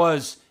he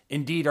was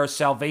indeed our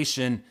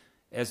salvation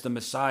as the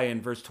Messiah.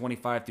 In verse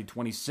 25 through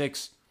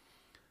 26,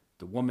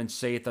 the woman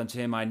saith unto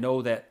him, I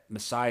know that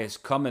Messiah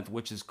cometh,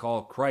 which is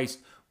called Christ.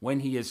 When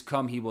he is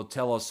come, he will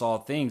tell us all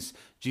things.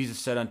 Jesus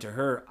said unto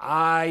her,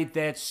 I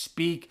that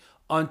speak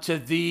unto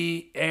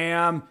thee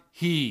am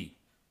he.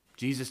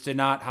 Jesus did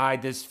not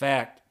hide this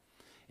fact.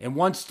 And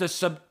once the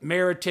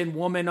Samaritan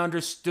woman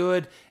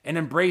understood and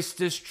embraced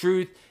this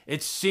truth,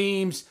 it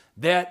seems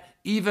that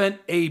even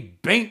a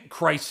bank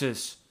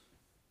crisis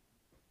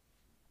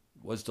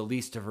was the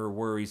least of her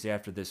worries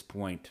after this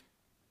point.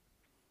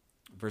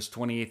 Verse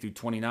 28 through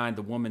 29,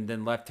 the woman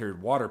then left her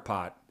water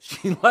pot.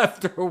 She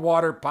left her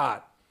water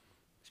pot.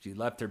 She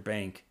left her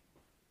bank.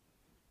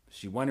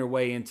 She went her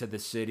way into the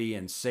city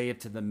and saith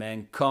to the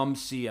men, Come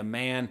see a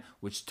man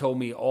which told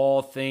me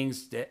all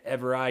things that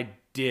ever I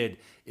did.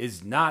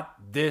 Is not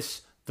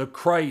this the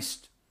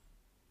Christ?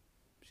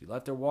 She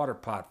left her water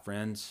pot,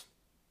 friends.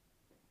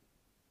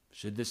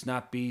 Should this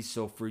not be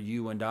so for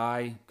you and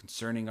I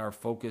concerning our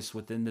focus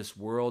within this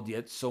world?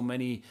 Yet so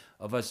many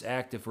of us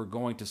act if we're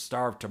going to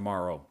starve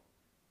tomorrow.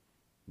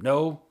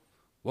 No,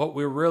 what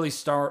we're really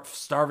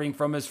starving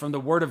from is from the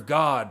Word of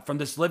God, from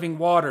this living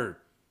water.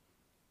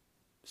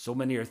 So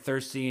many are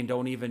thirsty and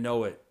don't even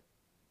know it.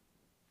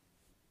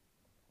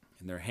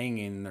 And they're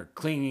hanging, they're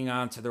clinging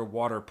on to their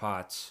water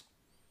pots,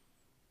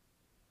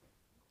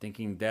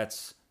 thinking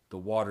that's the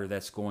water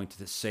that's going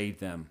to save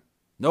them.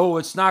 No,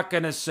 it's not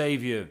going to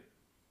save you.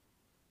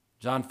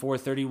 John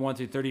 4:31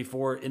 through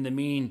 34, in the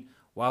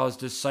meanwhile his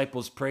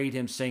disciples prayed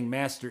him, saying,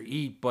 Master,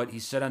 eat. But he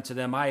said unto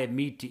them, I have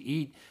meat to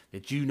eat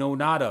that you know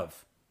not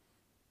of.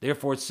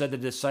 Therefore said the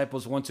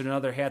disciples one to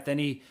another, hath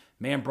any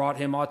man brought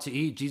him aught to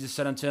eat? Jesus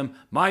said unto him,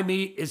 my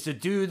meat is to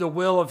do the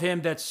will of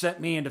him that sent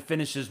me and to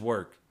finish his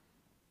work.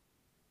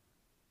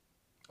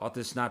 Ought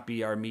this not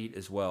be our meat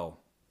as well?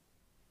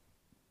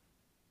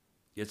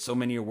 Yet so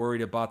many are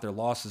worried about their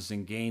losses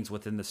and gains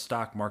within the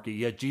stock market,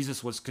 yet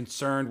Jesus was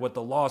concerned with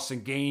the loss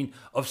and gain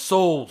of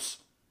souls.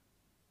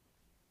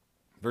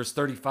 Verse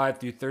 35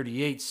 through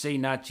 38, say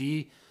not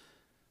ye,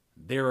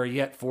 there are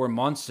yet 4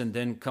 months, and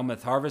then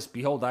cometh harvest.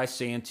 Behold, I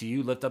say unto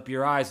you, lift up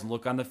your eyes and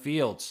look on the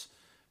fields,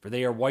 for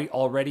they are white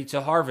already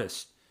to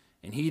harvest.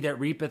 And he that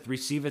reapeth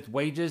receiveth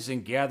wages,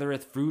 and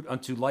gathereth fruit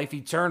unto life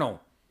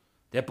eternal,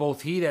 that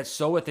both he that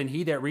soweth and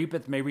he that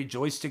reapeth may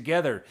rejoice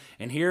together.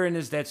 And herein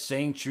is that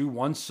saying true,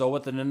 one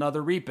soweth and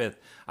another reapeth.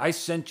 I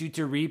sent you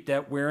to reap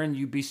that wherein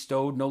you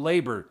bestowed no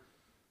labor.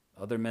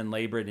 Other men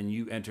labored, and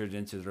you entered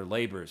into their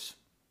labors.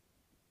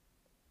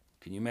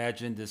 Can you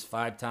imagine this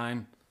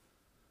 5-time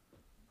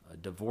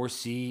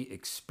divorcee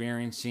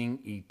experiencing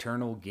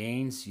eternal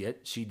gains? Yet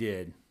she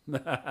did.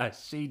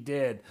 She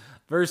did.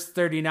 Verse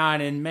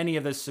 39, and many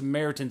of the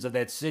Samaritans of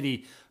that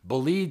city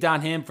believed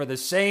on him for the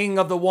saying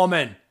of the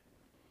woman,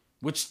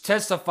 which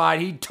testified,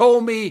 he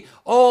told me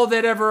all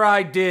that ever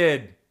I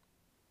did.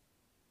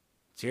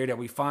 It's here that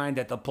we find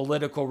that the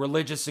political,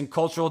 religious, and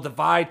cultural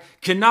divide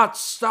cannot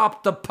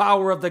stop the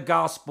power of the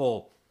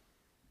gospel.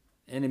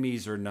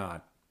 Enemies or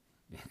not,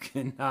 it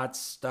cannot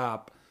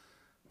stop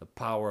the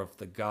power of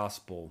the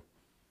gospel.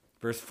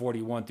 Verse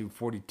 41 through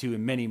 42,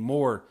 and many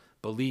more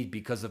believed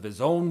because of his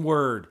own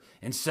word,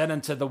 and said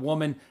unto the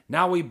woman,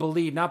 now we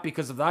believe, not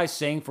because of thy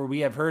saying, for we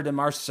have heard him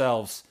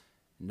ourselves.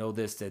 Know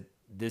this, that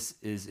this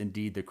is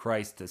indeed the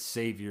Christ, the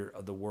Savior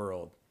of the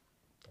world.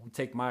 Don't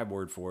take my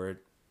word for it.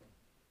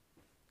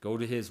 Go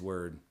to his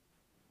word.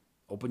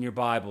 Open your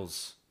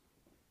Bibles.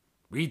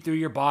 Read through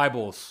your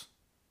Bibles.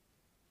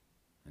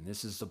 And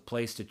this is the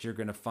place that you're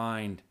going to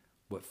find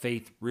what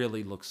faith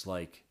really looks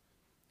like.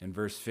 In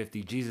verse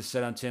 50, Jesus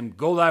said unto him,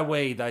 go thy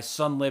way, thy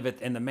son liveth.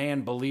 And the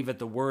man believeth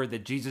the word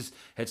that Jesus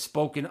had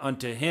spoken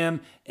unto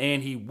him,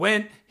 and he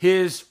went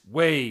his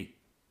way.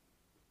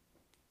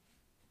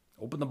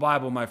 Open the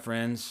Bible, my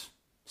friends.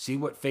 See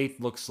what faith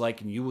looks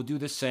like, and you will do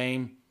the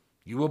same.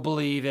 You will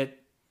believe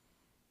it,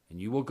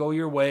 and you will go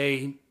your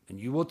way, and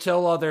you will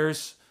tell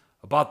others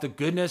about the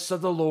goodness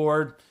of the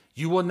Lord.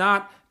 You will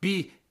not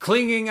be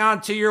clinging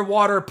onto your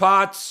water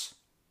pots.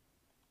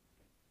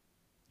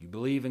 You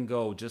believe and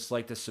go, just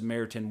like the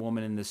Samaritan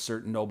woman and this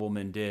certain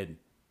nobleman did.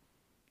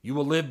 You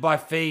will live by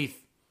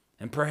faith,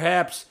 and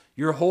perhaps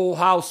your whole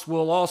house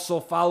will also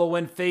follow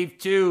in faith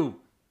too.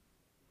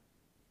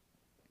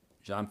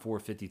 John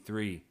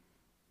 4:53.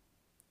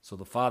 So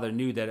the father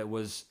knew that it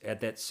was at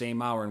that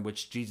same hour in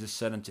which Jesus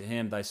said unto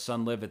him, thy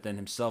son liveth, and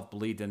himself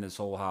believed in his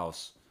whole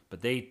house.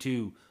 But they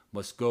too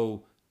must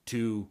go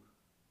to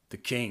the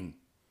King.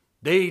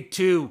 They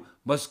too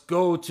must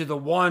go to the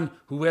one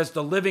who has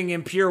the living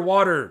and pure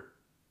water.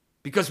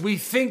 Because we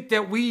think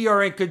that we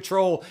are in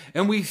control,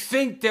 and we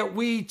think that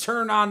we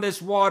turn on this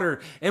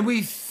water, and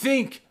we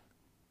think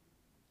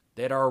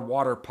that our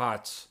water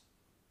pots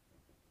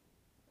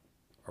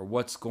are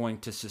what's going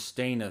to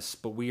sustain us,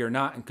 but we are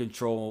not in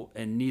control,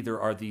 and neither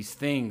are these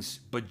things,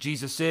 but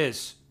Jesus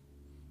is.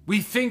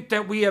 We think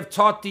that we have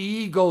taught the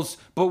eagles,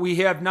 but we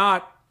have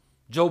not.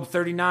 Job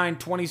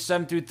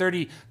 39:27 through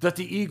 30, doth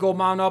the eagle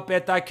mount up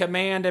at thy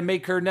command and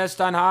make her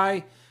nest on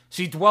high?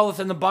 She dwelleth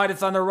and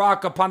abideth on the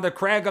rock, upon the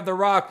crag of the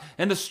rock,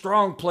 and the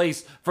strong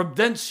place. From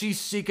thence she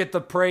seeketh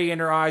the prey, and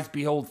her eyes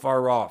behold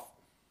far off.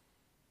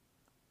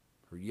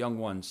 Her young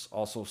ones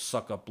also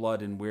suck up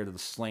blood, and where the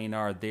slain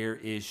are, there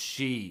is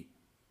she.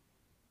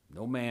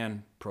 No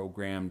man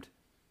programmed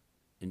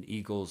an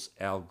eagle's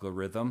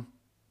algorithm.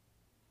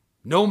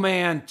 No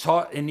man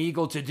taught an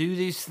eagle to do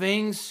these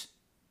things.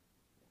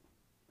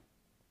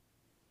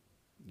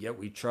 Yet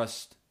we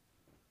trust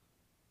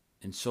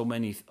in so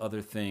many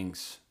other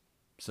things,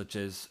 such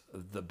as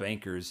the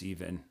bankers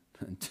even.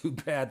 Too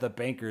bad the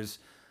bankers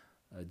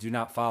do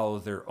not follow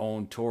their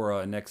own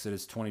Torah in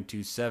Exodus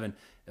 22:7.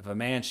 If a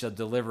man shall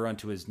deliver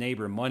unto his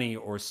neighbor money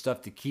or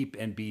stuff to keep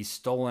and be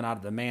stolen out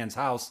of the man's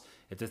house,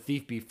 if the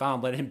thief be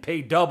found, let him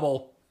pay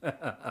double.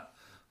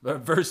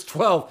 Verse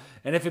 12,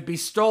 and if it be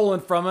stolen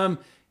from him,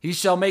 he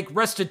shall make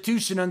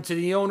restitution unto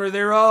the owner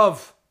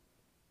thereof.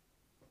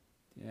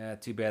 Yeah,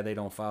 too bad they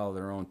don't follow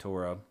their own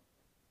Torah.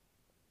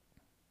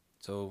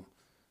 So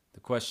the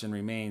question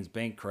remains,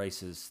 bank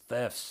crisis,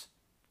 thefts,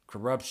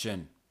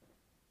 corruption.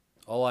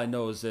 All I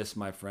know is this,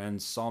 my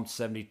friends, Psalm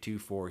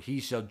 72:4, he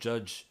shall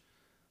judge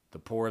the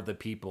poor of the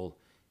people.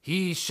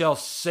 He shall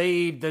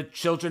save the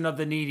children of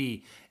the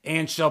needy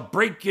and shall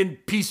break in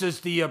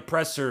pieces the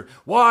oppressor.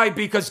 Why?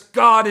 Because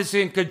God is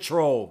in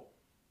control.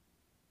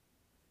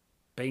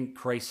 Bank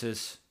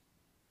crisis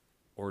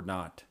or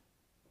not.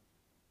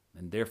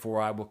 And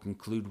therefore I will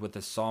conclude with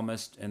the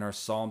psalmist in our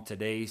psalm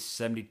today,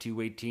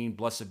 72:18.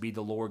 Blessed be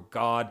the Lord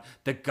God,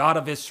 the God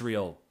of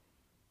Israel,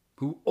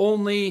 who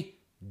only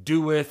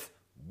doeth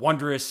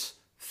wondrous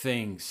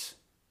things.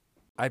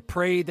 I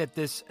pray that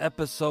this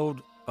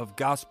episode of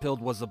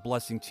Gospeled was a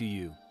blessing to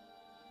you.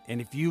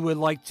 And if you would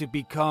like to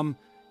become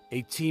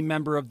a team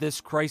member of this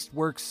Christ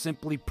Works,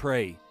 simply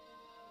pray.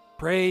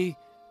 Pray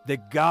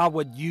that God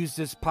would use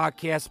this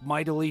podcast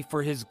mightily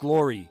for his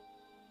glory.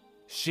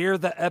 Share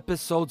the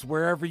episodes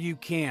wherever you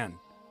can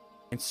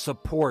and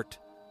support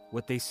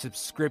with a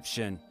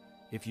subscription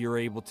if you're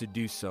able to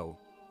do so.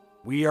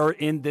 We are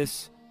in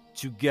this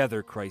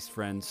together, Christ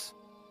friends.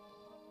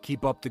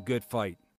 Keep up the good fight.